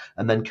goals,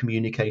 and then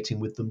communicating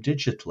with them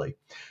digitally.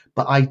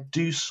 But I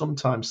do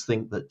sometimes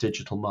think that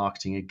digital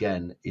marketing,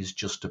 again, is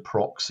just a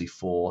proxy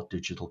for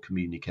digital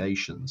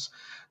communications.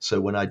 So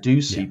when I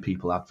do see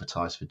people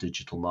advertise for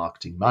digital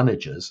marketing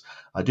managers,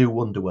 I do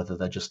wonder whether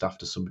they're just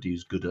after somebody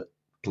who's good at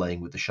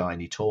playing with the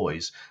shiny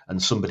toys, and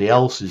somebody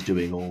else is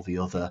doing all the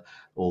other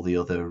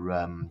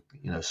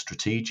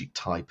strategic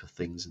type of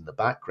things in the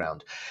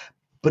background.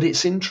 But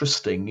it's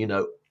interesting,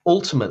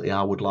 ultimately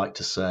I would like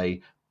to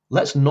say,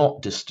 let's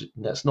not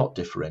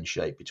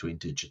differentiate between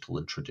digital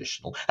and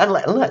traditional. And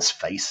let's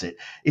face it,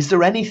 is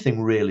there anything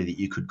really that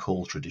you could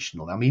call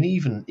traditional? I mean,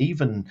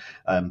 even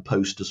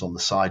posters on the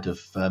side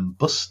of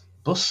bus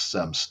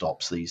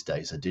stops these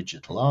days are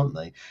digital, aren't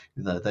they?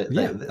 They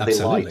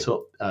light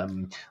up.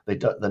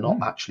 They're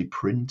not actually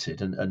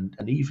printed, and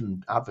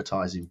even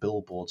advertising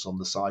billboards on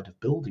the side of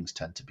buildings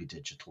tend to be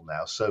digital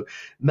now. So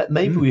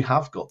maybe we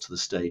have got to the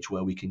stage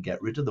where we can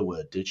get rid of the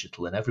word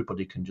digital and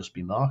everybody can just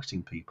be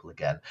marketing people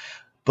again.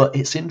 But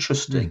it's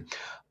interesting.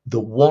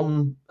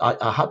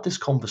 I had this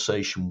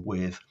conversation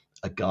with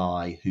a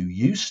guy who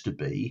used to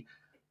be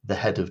the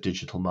head of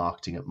digital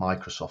marketing at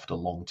Microsoft a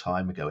long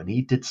time ago, and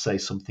he did say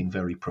something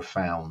very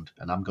profound,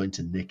 and I'm going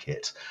to nick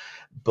it.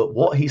 But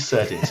what he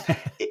said is,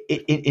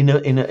 in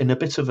a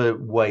bit of a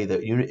way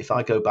that, if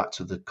I go back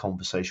to the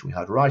conversation we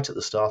had right at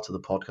the start of the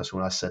podcast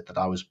when I said that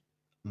I was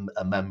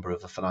a member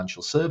of a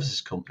financial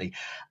services company,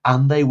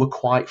 and they were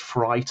quite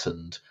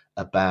frightened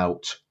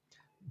about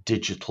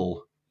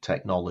digital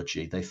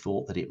technology. They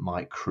thought that it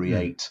might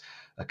create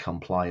a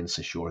compliance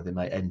issue, or they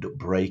might end up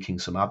breaking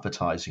some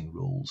advertising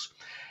rules.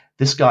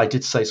 This guy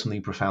did say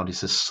something profound. He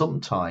says,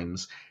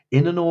 sometimes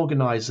in an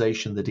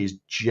organization that is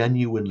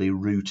genuinely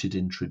rooted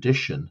in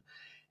tradition,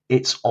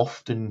 it's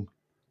often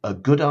a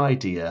good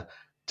idea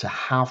to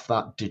have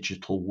that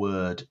digital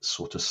word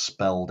sort of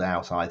spelled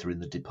out either in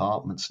the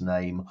department's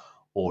name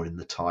or in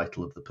the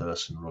title of the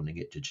person running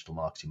it, digital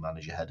marketing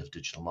manager, head of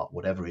digital marketing,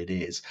 whatever it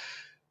is,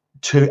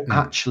 to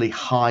actually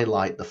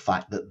highlight the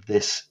fact that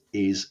this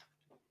is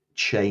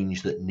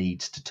change that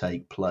needs to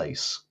take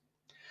place.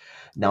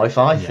 Now, if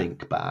I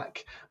think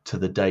back to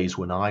the days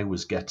when I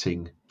was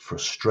getting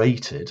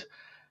frustrated,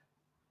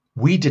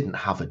 we didn't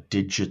have a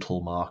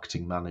digital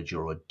marketing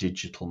manager or a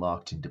digital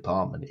marketing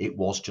department. It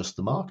was just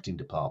the marketing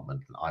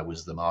department. I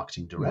was the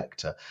marketing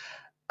director.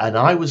 And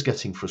I was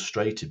getting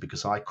frustrated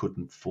because I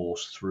couldn't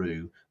force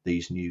through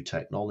these new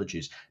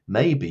technologies.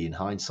 Maybe in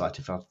hindsight,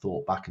 if I'd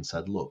thought back and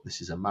said, look,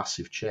 this is a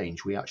massive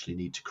change, we actually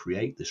need to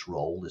create this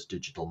role, this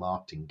digital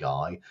marketing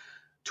guy,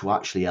 to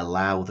actually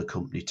allow the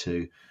company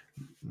to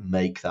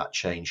make that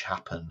change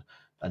happen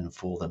and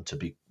for them to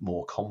be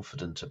more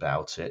confident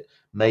about it,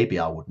 maybe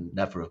I would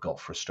never have got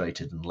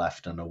frustrated and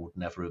left, and I would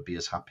never be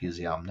as happy as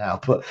I am now.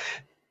 But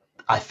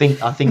I think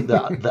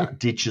that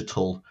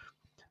digital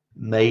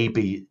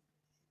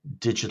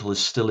is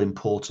still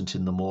important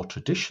in the more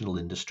traditional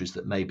industries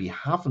that maybe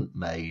haven't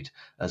made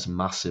as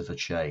massive a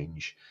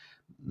change.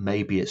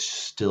 Maybe it's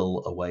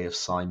still a way of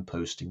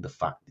signposting the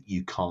fact that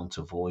you can't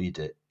avoid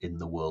it in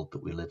the world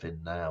that we live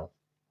in now.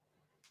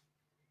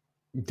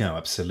 No,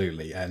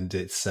 absolutely, and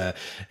it's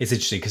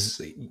interesting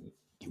because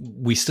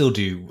we still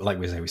do, like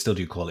we say, we still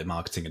do call it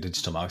marketing and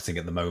digital marketing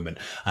at the moment,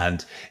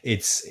 and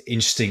it's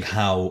interesting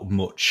how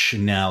much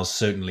now,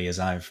 certainly as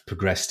I've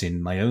progressed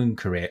in my own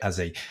career as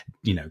a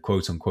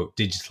quote unquote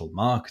digital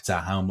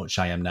marketer, how much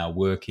I am now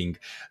working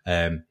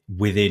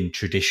within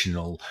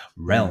traditional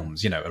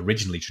realms,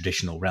 originally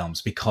traditional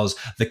realms, because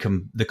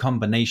the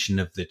combination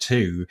of the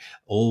two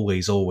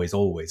always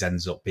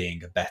ends up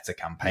being a better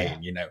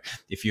campaign.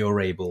 If you're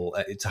able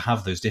to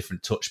have those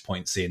different touch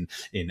points in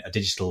a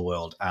digital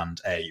world and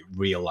a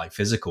real life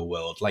physical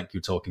world, like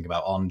you're talking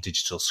about, on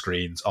digital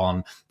screens,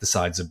 on the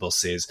sides of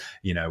buses,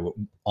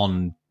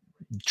 on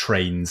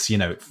trains,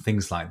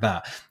 things like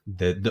that,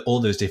 all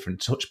those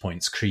different touch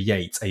points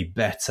create a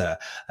better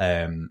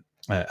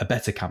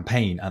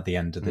campaign at the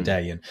end of the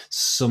day. And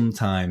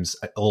sometimes,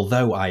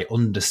 although I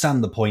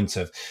understand the point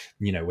of,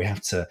 we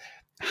have to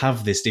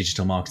have this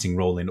digital marketing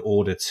role in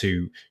order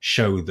to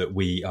show that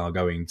we are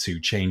going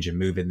to change and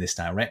move in this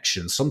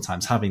direction,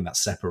 sometimes having that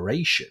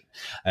separation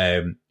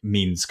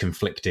means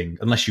conflicting,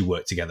 unless you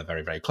work together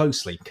very, very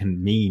closely,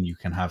 can mean you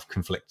can have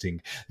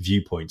conflicting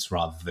viewpoints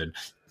rather than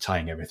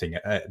tying everything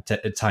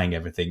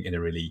in a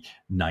really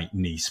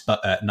nice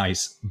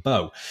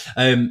bow.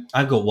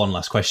 I've got one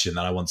last question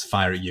that I want to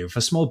fire at you. If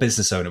a small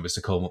business owner was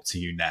to come up to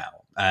you now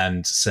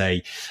and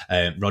say,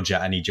 Roger,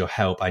 I need your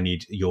help. I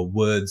need your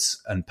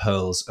words and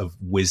pearls of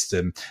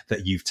wisdom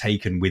that you've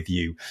taken with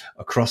you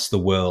across the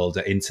world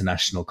at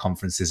international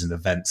conferences and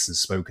events and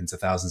spoken to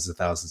thousands and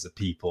thousands of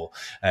people.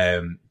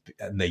 And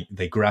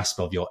they grasp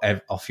off your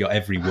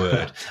every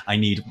word. I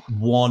need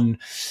one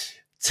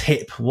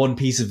tip, one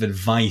piece of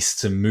advice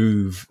to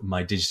move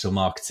my digital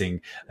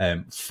marketing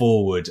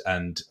forward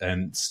and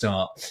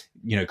start,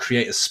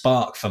 create a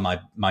spark for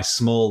my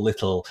small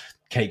little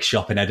cake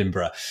shop in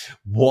Edinburgh.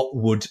 What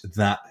would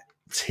that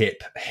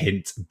tip,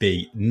 hint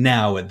be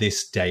now at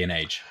this day and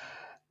age?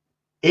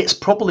 It's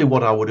probably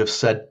what I would have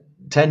said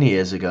 10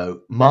 years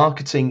ago.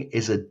 Marketing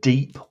is a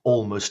deep,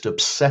 almost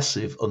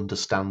obsessive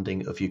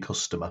understanding of your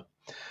customer.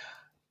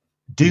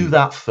 Do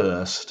that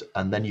first,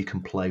 and then you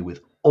can play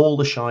with all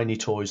the shiny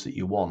toys that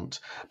you want,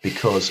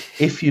 because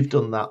if you've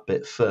done that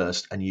bit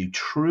first and you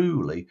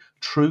truly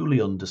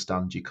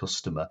understand your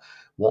customer,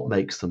 what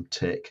makes them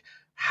tick,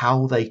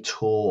 how they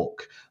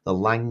talk, the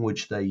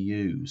language they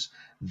use,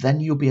 then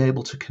you'll be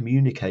able to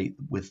communicate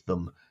with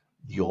them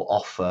your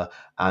offer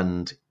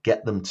and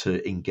get them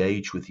to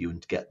engage with you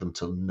and get them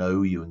to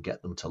know you and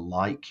get them to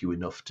like you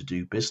enough to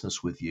do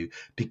business with you,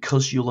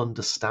 because you'll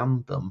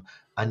understand them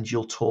and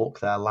you'll talk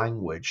their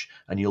language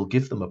and you'll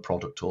give them a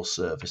product or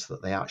service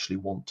that they actually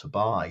want to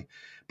buy.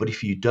 But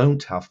if you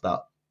don't have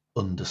that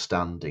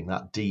understanding,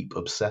 that deep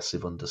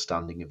obsessive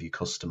understanding of your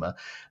customer,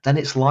 then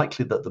it's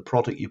likely that the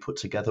product you put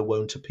together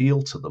won't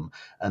appeal to them,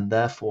 and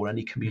therefore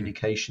any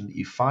communication that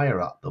you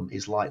fire at them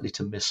is likely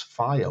to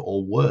misfire,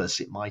 or worse,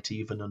 it might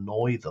even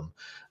annoy them.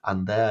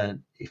 And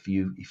then if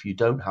you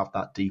don't have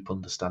that deep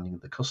understanding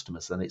of the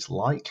customers, then it's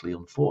likely,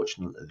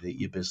 unfortunately, that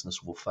your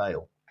business will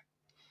fail.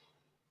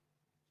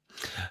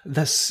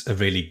 That's a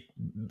really,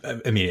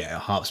 I mean, it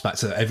harps back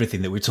to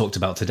everything that we talked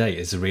about today.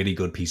 Is a really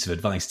good piece of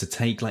advice to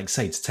take, like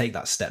say, to take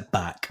that step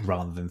back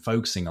rather than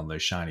focusing on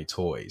those shiny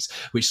toys,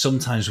 which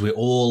sometimes we're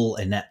all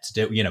inept to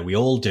do. You know, we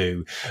all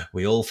do.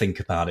 We all think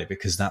about it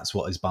because that's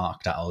what is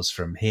barked at us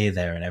from here,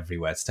 there, and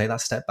everywhere. To take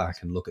that step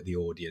back and look at the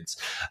audience,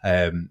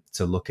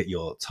 to look at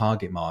your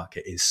target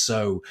market is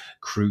so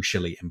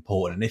crucially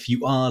important. And if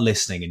you are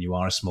listening and you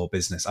are a small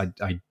business,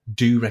 I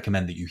do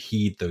recommend that you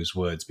heed those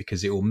words,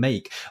 because it will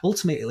make,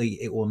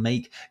 ultimately, it will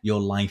make your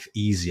life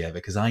easier.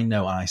 Because I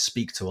know I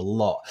speak to a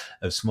lot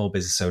of small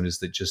business owners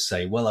that just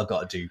say, well, I've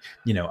got to do,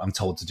 you know, I'm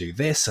told to do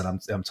this,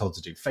 and I'm told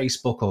to do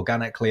Facebook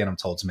organically, and I'm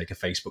told to make a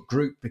Facebook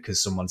group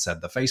because someone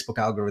said the Facebook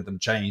algorithm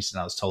changed,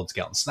 and I was told to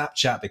get on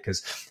Snapchat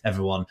because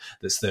everyone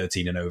that's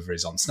 13 and over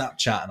is on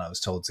Snapchat, and I was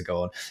told to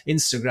go on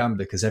Instagram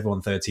because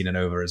everyone 13 and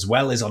over as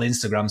well is on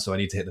Instagram, so I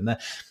need to hit them there.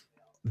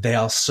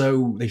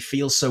 They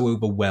feel so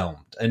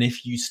overwhelmed. And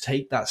if you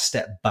take that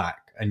step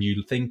back and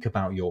you think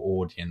about your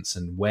audience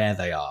and where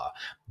they are,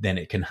 then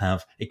it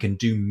can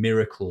do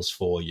miracles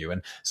for you.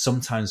 And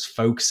sometimes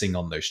focusing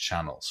on those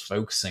channels,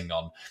 focusing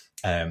on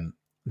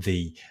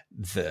the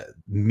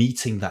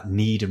meeting that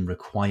need and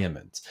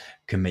requirement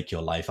can make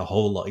your life a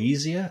whole lot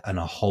easier and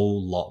a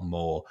whole lot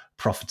more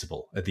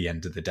profitable at the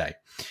end of the day.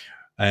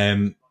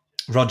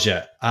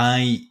 Roger,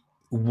 I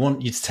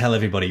want you to tell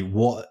everybody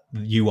what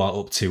you are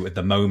up to at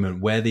the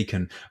moment, where they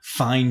can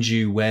find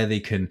you, where they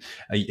can,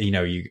 are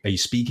you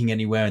speaking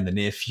anywhere in the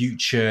near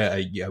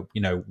future?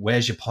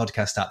 Where's your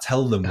podcast at?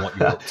 Tell them what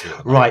you're up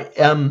to. Right.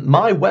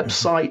 My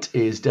website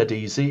is dead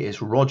easy.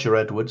 It's Roger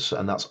Edwards,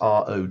 and that's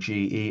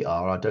Roger.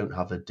 I don't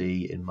have a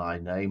D in my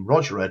name.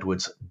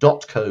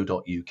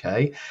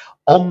 RogerEdwards.co.uk.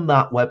 On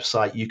that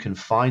website, you can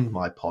find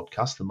my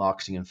podcast, the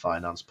Marketing and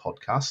Finance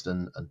Podcast.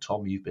 And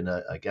Tom, you've been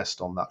a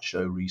guest on that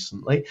show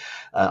recently.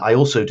 I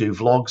also do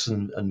vlogs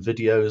and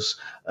videos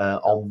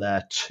on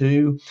there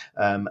too.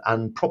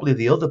 And probably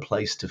the other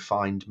place to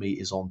find me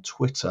is on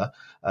Twitter,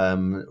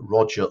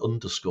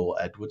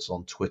 Roger_Edwards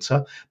on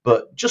Twitter.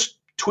 But just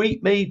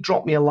tweet me,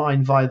 drop me a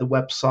line via the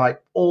website.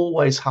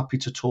 Always happy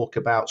to talk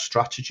about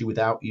strategy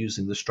without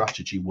using the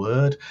strategy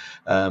word.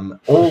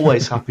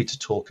 Always happy to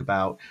talk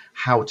about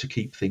how to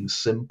keep things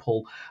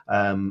simple.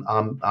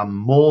 I'm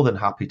more than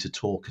happy to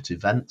talk at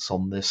events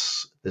on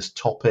this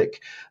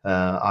topic.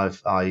 I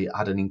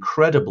had an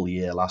incredible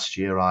year last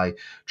year. I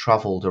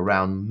travelled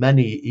around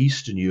many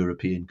Eastern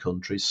European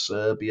countries: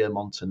 Serbia,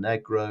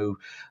 Montenegro,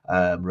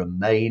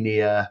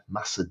 Romania,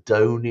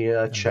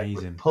 Macedonia, Czech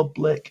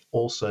Republic.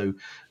 Also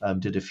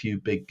did a few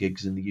big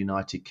gigs in the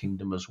United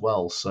Kingdom as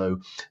well. So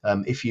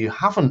if you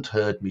haven't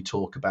heard me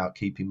talk about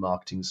keeping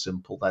marketing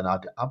simple, then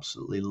I'd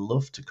absolutely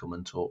love to come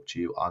and talk to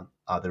you on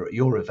either at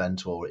your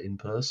event or in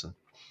person.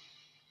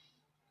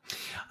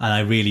 And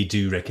I really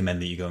do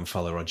recommend that you go and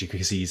follow Roger,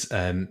 because he's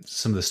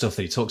some of the stuff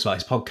that he talks about,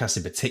 his podcast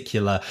in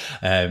particular,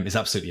 is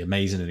absolutely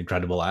amazing and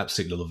incredible. I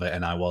absolutely love it.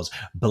 And I was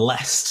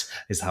blessed,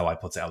 is how I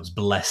put it. I was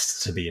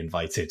blessed to be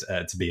invited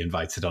on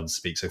to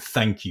speak. So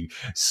thank you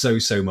so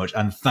much.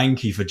 And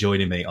thank you for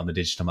joining me on the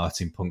Digital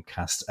Marketing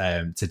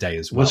Punkcast today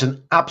as well. It was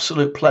an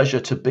absolute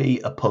pleasure to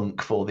be a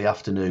punk for the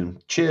afternoon.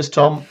 Cheers,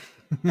 Tom.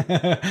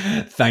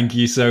 Thank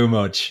you so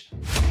much.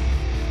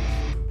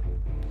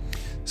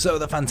 So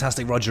the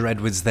fantastic Roger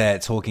Edwards there,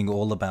 talking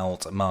all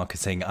about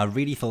marketing. I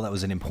really thought that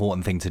was an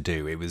important thing to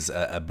do. It was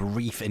a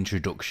brief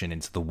introduction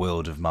into the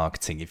world of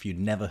marketing. If you'd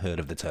never heard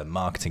of the term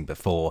marketing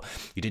before,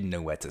 you didn't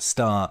know where to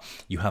start,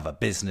 you have a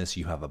business,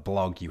 you have a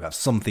blog, you have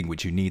something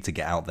which you need to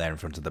get out there in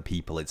front of the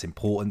people, it's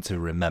important to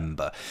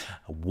remember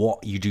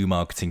what you do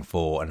marketing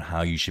for and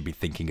how you should be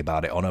thinking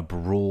about it on a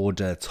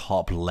broader,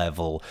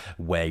 top-level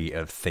way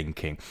of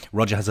thinking.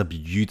 Roger has a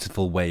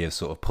beautiful way of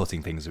sort of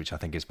putting things, which I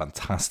think is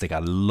fantastic. I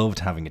loved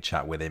having a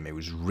chat with him. It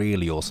was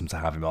really awesome to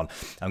have him on.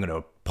 I'm going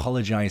to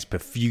apologize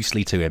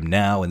profusely to him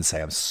now and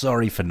say I'm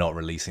sorry for not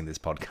releasing this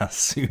podcast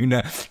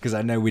sooner, because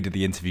I know we did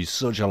the interview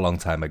such a long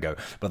time ago.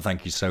 But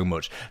thank you so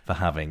much for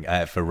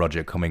for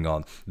Roger coming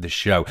on the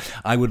show.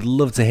 I would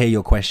love to hear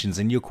your questions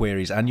and your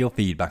queries and your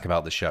feedback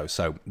about the show.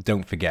 So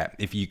don't forget,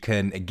 if you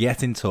can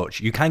get in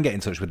touch, you can get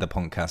in touch with the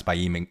Punkcast by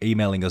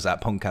emailing us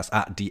at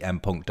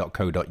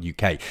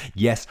punkcast@dmpunk.co.uk.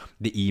 Yes,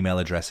 the email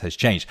address has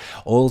changed.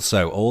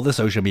 Also, all the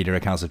social media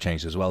accounts have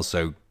changed as well.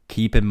 So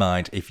keep in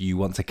mind, if you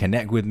want to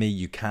connect with me,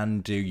 you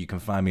can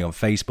find me on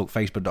Facebook,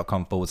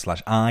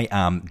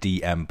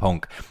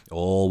 facebook.com/IamDMPunk,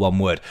 all one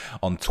word.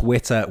 On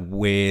Twitter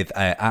with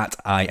at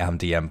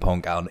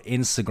IamDMPunk, on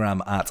Instagram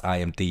at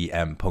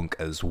IamDMPunk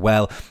as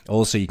well.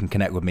 Also, you can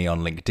connect with me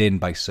on LinkedIn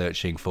by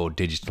searching for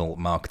Digital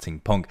Marketing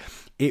Punk.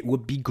 It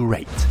would be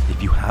great,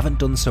 if you haven't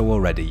done so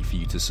already, for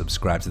you to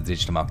subscribe to the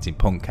Digital Marketing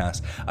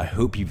Punkcast. I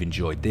hope you've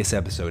enjoyed this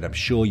episode. I'm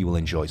sure you will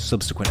enjoy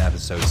subsequent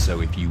episodes.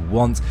 So if you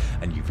want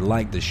and you've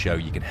liked the show,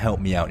 you can help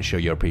me out and show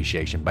your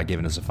appreciation by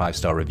giving us a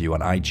 5-star review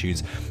on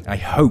iTunes. I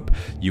hope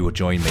you will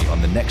join me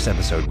on the next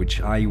episode, which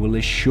I will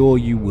assure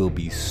you will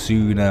be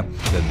sooner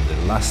than the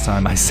last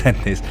time I said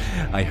this.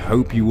 I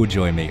hope you will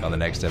join me on the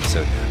next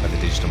episode of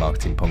the Digital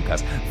Marketing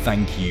Punkcast.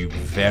 Thank you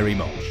very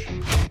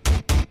much.